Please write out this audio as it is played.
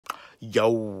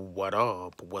Yo, what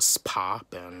up? What's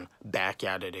poppin'? Back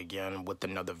at it again with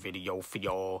another video for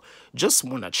y'all. Just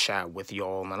want to chat with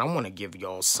y'all, and I want to give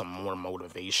y'all some more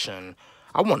motivation.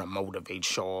 I want to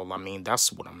motivate y'all. I mean,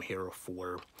 that's what I'm here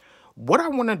for. What I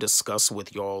want to discuss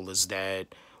with y'all is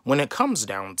that when it comes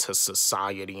down to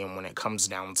society and when it comes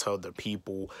down to other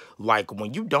people, like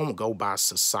when you don't go by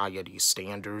society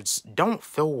standards, don't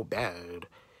feel bad.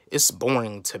 It's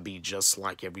boring to be just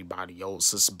like everybody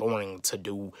else. It's boring to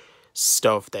do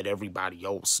stuff that everybody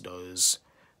else does.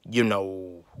 You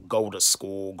know, go to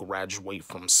school, graduate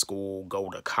from school, go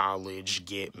to college,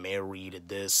 get married,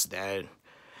 this, that.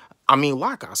 I mean,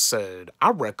 like I said,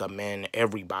 I recommend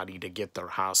everybody to get their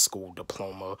high school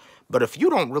diploma. But if you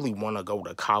don't really want to go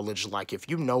to college, like if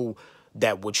you know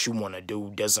that what you want to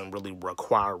do doesn't really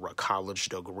require a college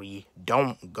degree,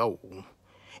 don't go.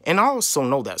 And I also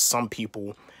know that some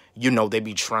people, they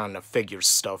be trying to figure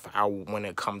stuff out when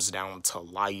it comes down to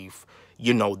life.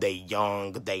 They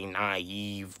young, they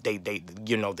naive,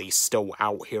 they still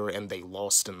out here and they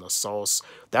lost in the sauce.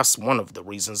 That's one of the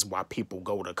reasons why people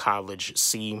go to college.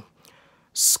 See,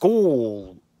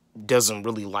 school doesn't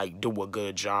really do a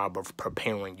good job of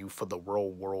preparing you for the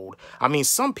real world. I mean,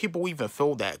 some people even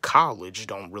feel that college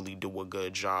don't really do a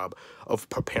good job of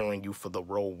preparing you for the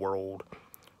real world.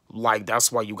 Like,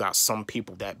 that's why you got some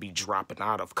people that be dropping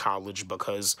out of college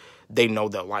because they know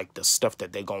that, the stuff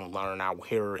that they gonna learn out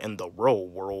here in the real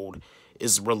world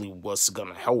is really what's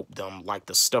gonna help them. Like,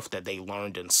 the stuff that they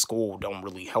learned in school don't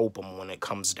really help them when it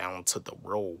comes down to the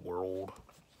real world.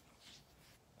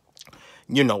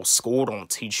 School don't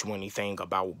teach you anything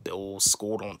about bills.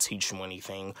 School don't teach you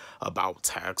anything about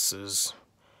taxes.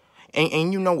 And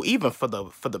even for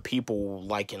the people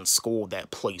in school that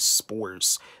play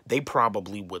sports, they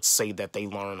probably would say that they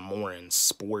learn more in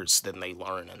sports than they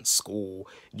learn in school.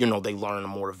 They learn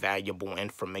more valuable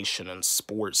information in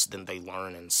sports than they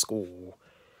learn in school.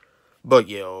 But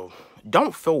yeah,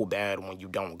 don't feel bad when you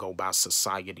don't go by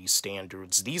society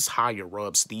standards. These higher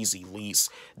ups, these elites,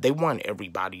 they want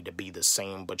everybody to be the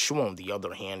same. But you, on the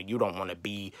other hand, you don't want to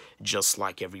be just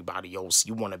like everybody else.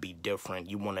 You want to be different.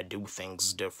 You want to do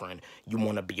things different. You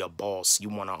want to be a boss. You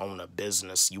want to own a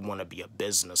business. You want to be a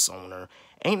business owner.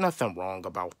 Ain't nothing wrong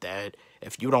about that.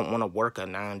 If you don't want to work a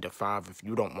 9 to 5, if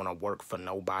you don't want to work for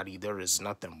nobody, there is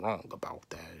nothing wrong about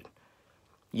that.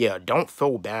 Yeah, don't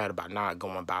feel bad about not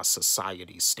going by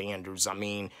society standards. I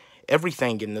mean,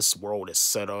 everything in this world is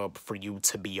set up for you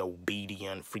to be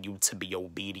obedient,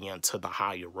 to the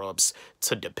higher ups,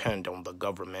 to depend on the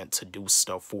government to do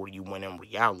stuff for you, when in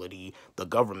reality, the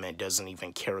government doesn't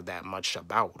even care that much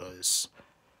about us.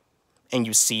 And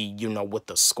you see, with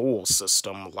the school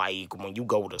system, like when you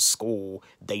go to school,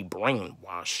 they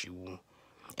brainwash you.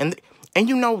 And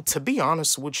to be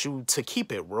honest with you, to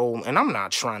keep it real, and I'm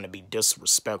not trying to be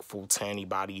disrespectful to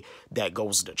anybody that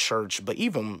goes to church, but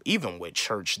even with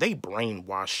church, they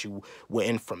brainwash you with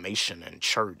information in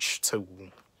church too.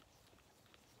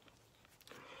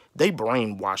 They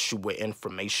brainwash you with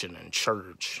information in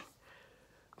church.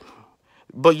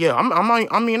 But yeah,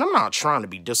 I'm not trying to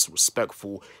be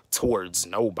disrespectful towards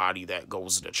nobody that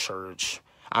goes to church.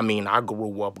 I mean, I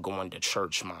grew up going to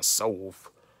church myself.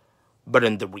 But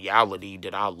in the reality,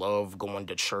 did I love going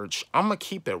to church? I'ma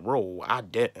keep it real. I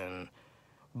didn't.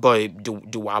 But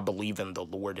do I believe in the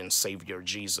Lord and Savior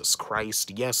Jesus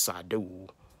Christ? Yes, I do.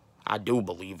 I do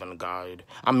believe in God.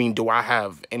 I mean, do I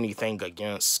have anything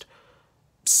against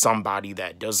somebody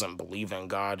that doesn't believe in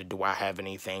God? Do I have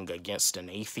anything against an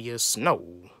atheist? No.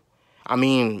 I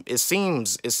mean, it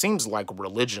seems like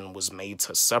religion was made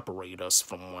to separate us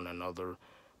from one another.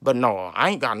 But no,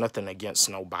 I ain't got nothing against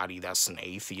nobody that's an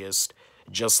atheist.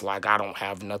 Just like I don't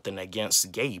have nothing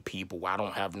against gay people. I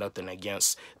don't have nothing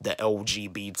against the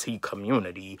LGBT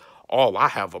community. All I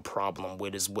have a problem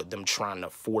with is with them trying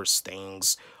to force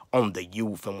things on the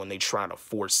youth, and when they try to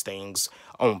force things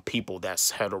on people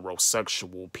that's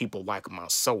heterosexual, people like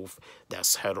myself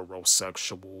that's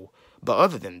heterosexual. But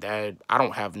other than that, I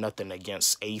don't have nothing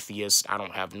against atheists. I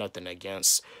don't have nothing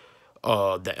against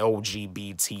the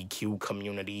LGBTQ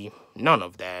community. None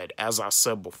of that. As I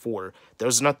said before,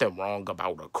 there's nothing wrong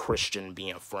about a Christian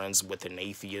being friends with an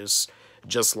atheist,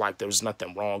 just like there's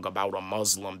nothing wrong about a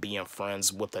Muslim being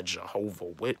friends with a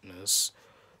Jehovah's Witness.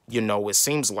 It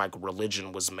seems like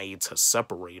religion was made to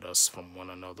separate us from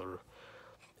one another.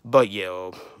 But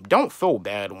yeah, don't feel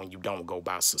bad when you don't go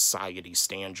by society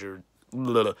standards.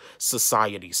 Like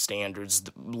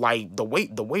the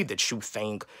way that you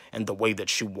think and the way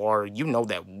that you are,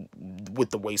 that with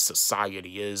the way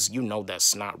society is,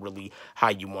 that's not really how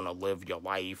you want to live your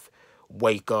life.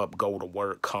 Wake up, go to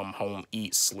work, come home,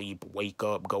 eat, sleep. Wake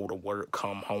up, go to work,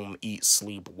 come home, eat,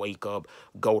 sleep. Wake up,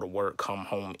 go to work, come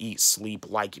home, eat, sleep.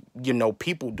 Like, you know,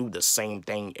 people do the same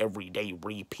thing every day,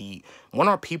 repeat. When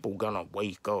are people gonna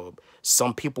wake up?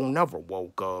 Some people never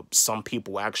woke up. Some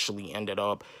people actually ended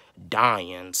up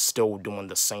dying, still doing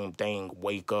the same thing.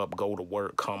 Wake up, go to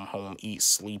work, come home, eat,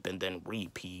 sleep, and then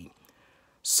repeat.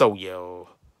 So, yo,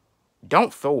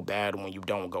 don't feel bad when you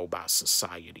don't go by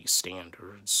society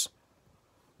standards.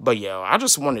 But yeah, I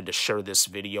just wanted to share this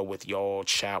video with y'all,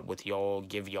 chat with y'all,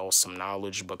 give y'all some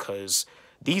knowledge, because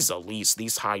these elites,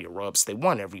 these higher ups, they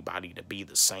want everybody to be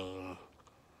the same.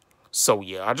 So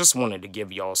yeah, I just wanted to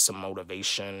give y'all some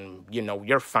motivation. You know,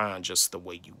 you're fine just the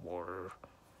way you were.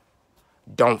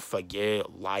 Don't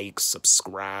forget, like,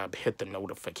 subscribe, hit the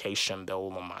notification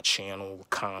bell on my channel,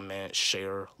 comment,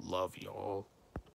 share. Love y'all.